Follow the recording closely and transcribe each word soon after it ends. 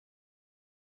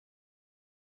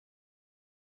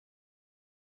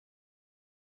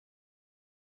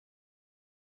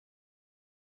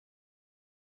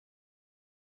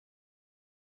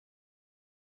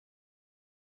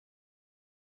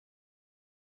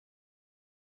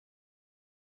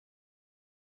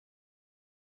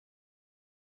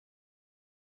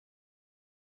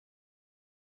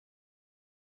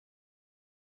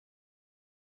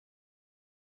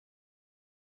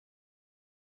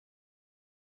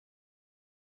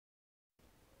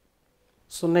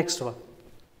So next one,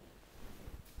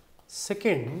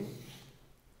 second,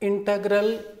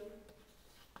 integral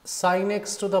sin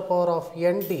x to the power of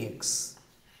n dx,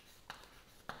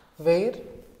 where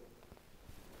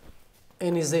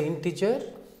n is an integer,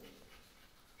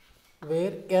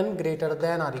 where n greater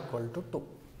than or equal to 2,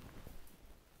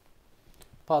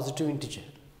 positive integer.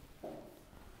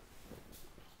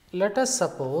 Let us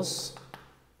suppose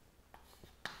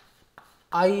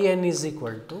in is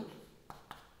equal to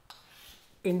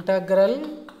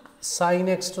integral sin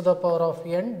x to the power of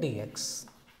n dx.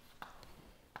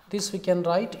 This we can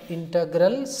write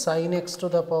integral sin x to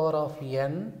the power of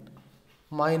n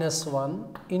minus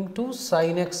 1 into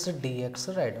sin x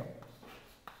dx, right down.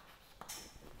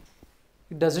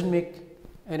 It does not make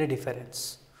any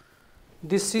difference.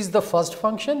 This is the first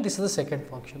function, this is the second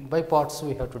function. By parts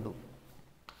we have to do.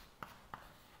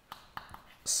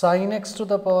 Sin x to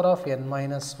the power of n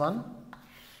minus 1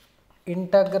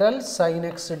 integral sin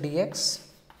x dx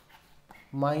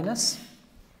minus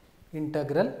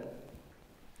integral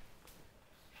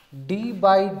d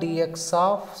by dx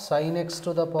of sin x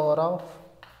to the power of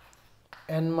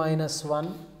n minus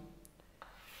 1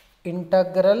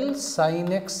 integral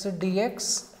sin x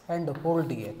dx and whole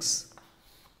dx.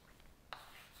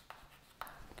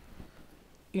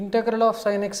 Integral of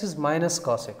sin x is minus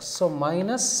cos x. So,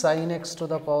 minus sin x to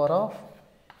the power of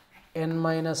n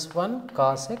minus 1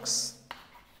 cos x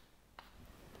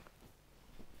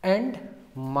and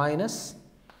minus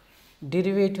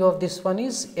derivative of this one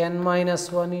is n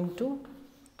minus 1 into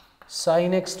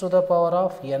sin x to the power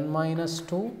of n minus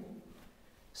 2,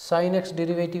 sin x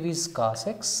derivative is cos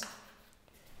x,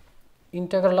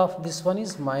 integral of this one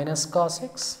is minus cos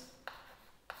x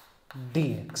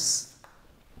dx.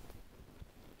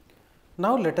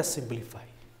 Now let us simplify.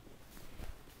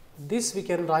 This we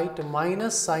can write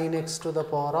minus sin x to the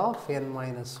power of n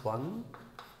minus 1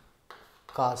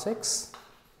 cos x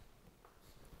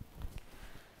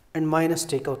and minus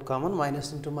take out common,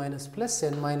 minus into minus plus,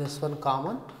 n minus 1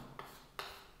 common,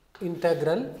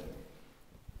 integral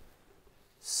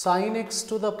sin x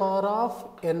to the power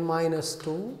of n minus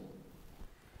 2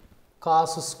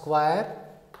 cos square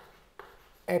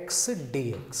x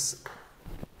dx.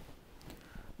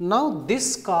 Now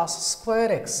this cos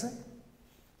square x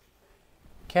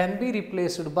can be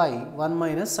replaced by 1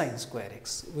 minus sin square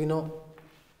x. We know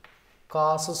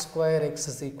cos square x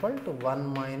is equal to 1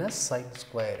 minus sin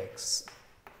square x.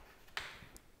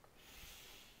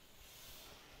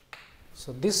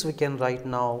 So this we can write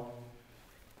now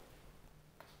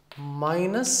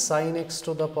minus sin x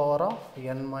to the power of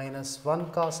n minus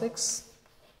 1 cos x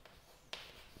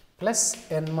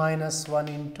plus n minus 1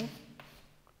 into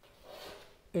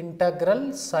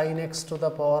integral sin x to the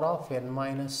power of n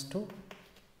minus 2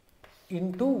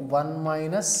 into 1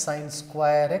 minus sin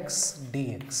square x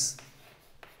dx.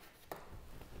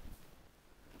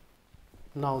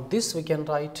 Now this we can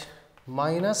write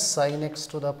minus sin x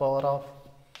to the power of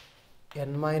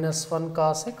n minus 1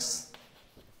 cos x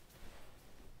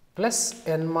plus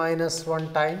n minus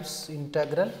 1 times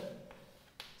integral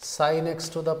sin x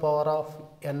to the power of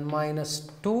n minus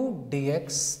 2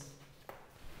 dx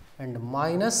and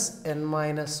minus n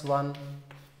minus 1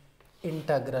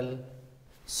 integral.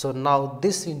 So now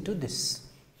this into this,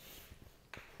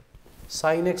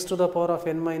 sin x to the power of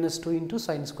n minus 2 into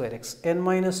sin square x, n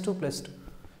minus 2 plus 2,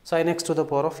 sin x to the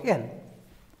power of n.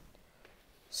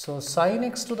 So sin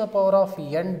x to the power of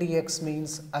n dx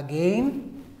means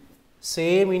again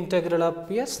same integral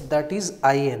appears, that is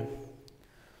in.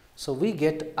 So we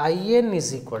get in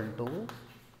is equal to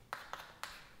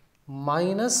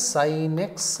minus sin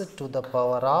x to the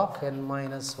power of n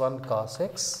minus 1 cos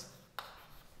x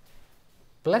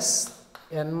plus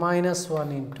n minus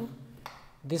 1 into,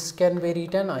 this can be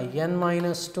written in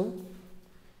minus 2,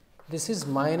 this is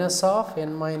minus of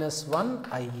n minus 1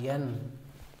 in.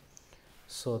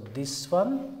 So this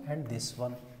one and this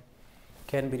one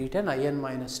can be written in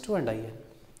minus 2 and in.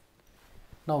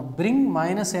 Now bring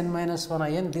minus n minus 1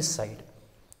 in this side.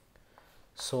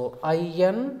 So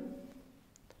in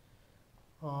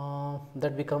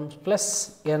that becomes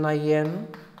plus nin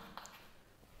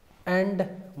and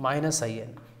minus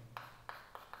in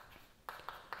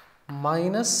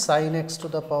minus sin x to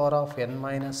the power of n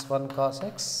minus 1 cos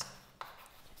x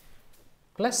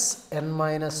plus n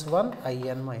minus 1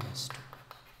 in minus 2.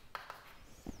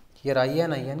 Here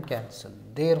in cancel.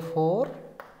 Therefore,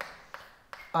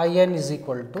 in is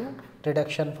equal to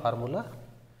reduction formula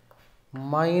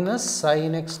minus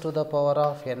sin x to the power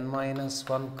of n minus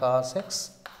 1 cos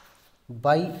x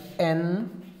by n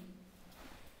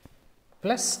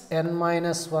plus n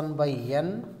minus 1 by n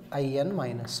in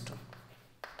minus 2.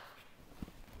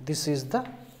 This is the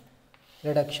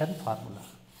reduction formula.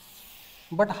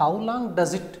 But how long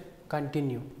does it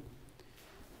continue?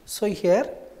 So here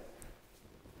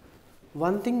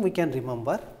one thing we can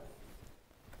remember,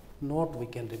 note we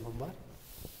can remember,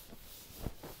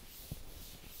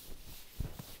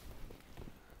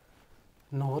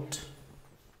 note,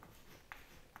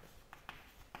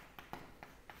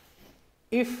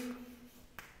 if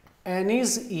n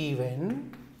is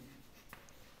even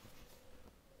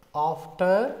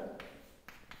after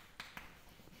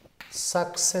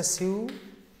successive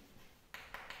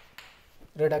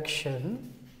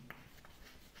reduction,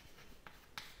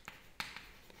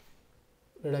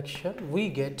 we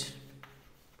get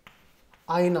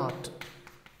I naught.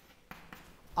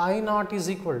 I naught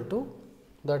is equal to,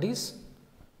 that is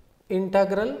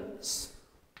integral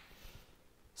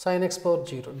sin x power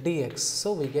 0 dx.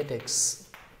 So we get x.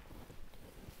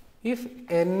 If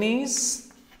n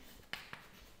is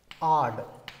odd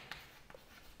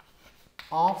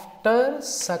after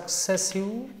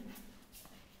successive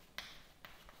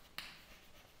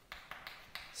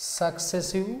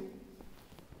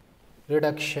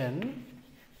reduction,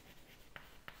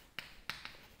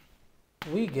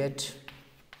 we get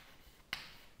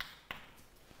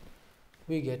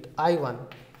I1,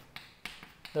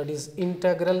 that is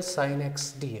integral sin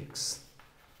x dx,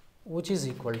 which is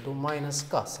equal to minus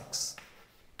cos x.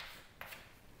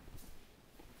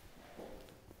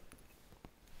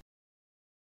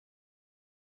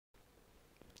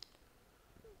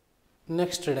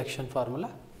 Next reduction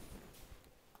formula,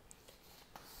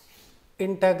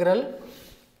 integral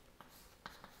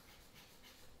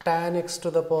tan x to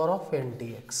the power of n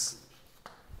dx.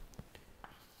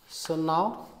 So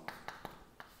now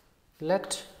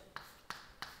let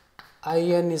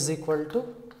In is equal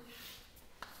to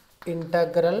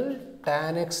integral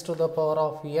tan x to the power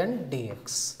of n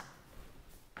dx.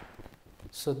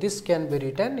 So this can be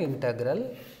written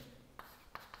integral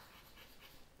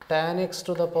tan x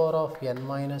to the power of n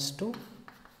minus 2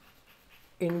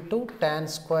 into tan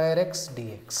square x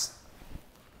dx.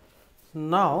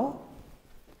 Now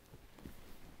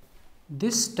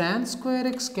this tan square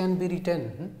x can be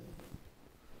written,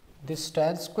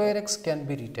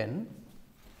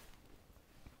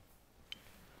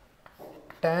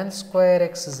 tan square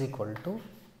x is equal to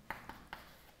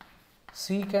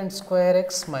secant square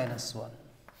x minus 1.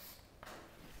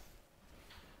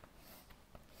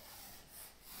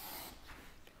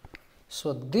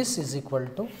 So this is equal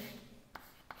to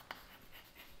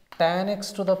tan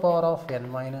x to the power of n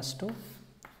minus 2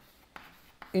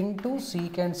 into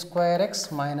secant square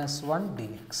x minus 1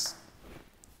 dx.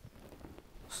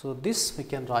 So this we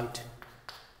can write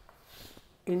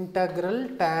integral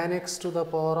tan x to the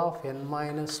power of n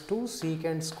minus 2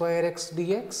 secant square x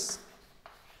dx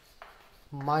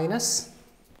minus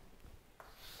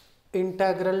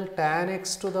integral tan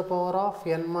x to the power of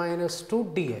n minus 2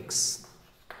 dx.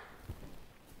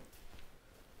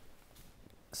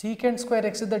 Secant square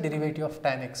x is the derivative of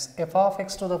tan x, f of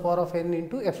x to the power of n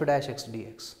into f dash x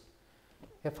dx,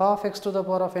 f of x to the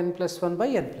power of n plus 1 by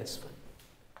n plus 1.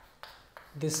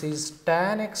 This is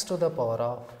tan x to the power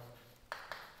of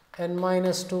n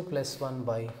minus 2 plus 1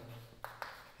 by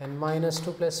n minus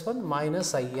 2 plus 1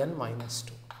 minus in minus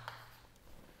 2.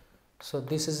 So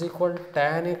this is equal to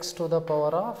tan x to the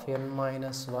power of n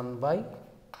minus 1 by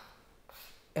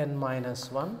n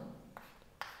minus 1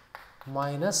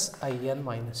 minus in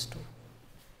minus 2.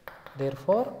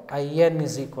 Therefore in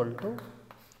is equal to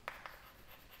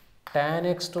tan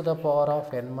x to the power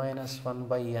of n minus 1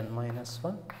 by n minus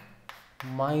 1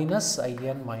 minus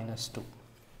in minus 2.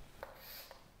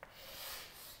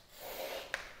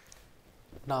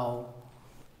 Now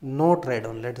note write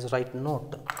down, let us write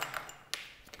note.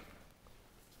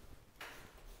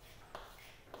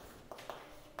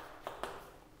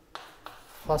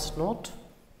 First note,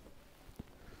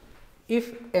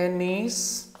 if n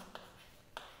is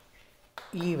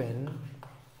even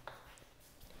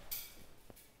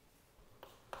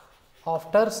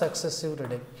after successive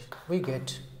reduction, we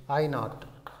get I naught,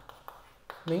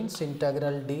 means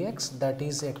integral dx, that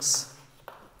is x.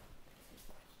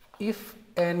 If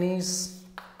n is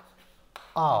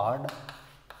odd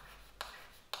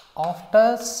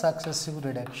after successive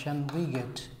reduction, we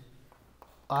get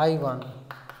I1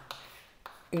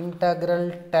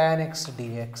 integral tan x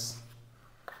dx,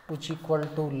 which equal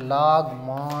to log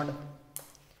mod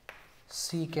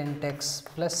secant x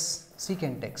plus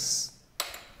secant x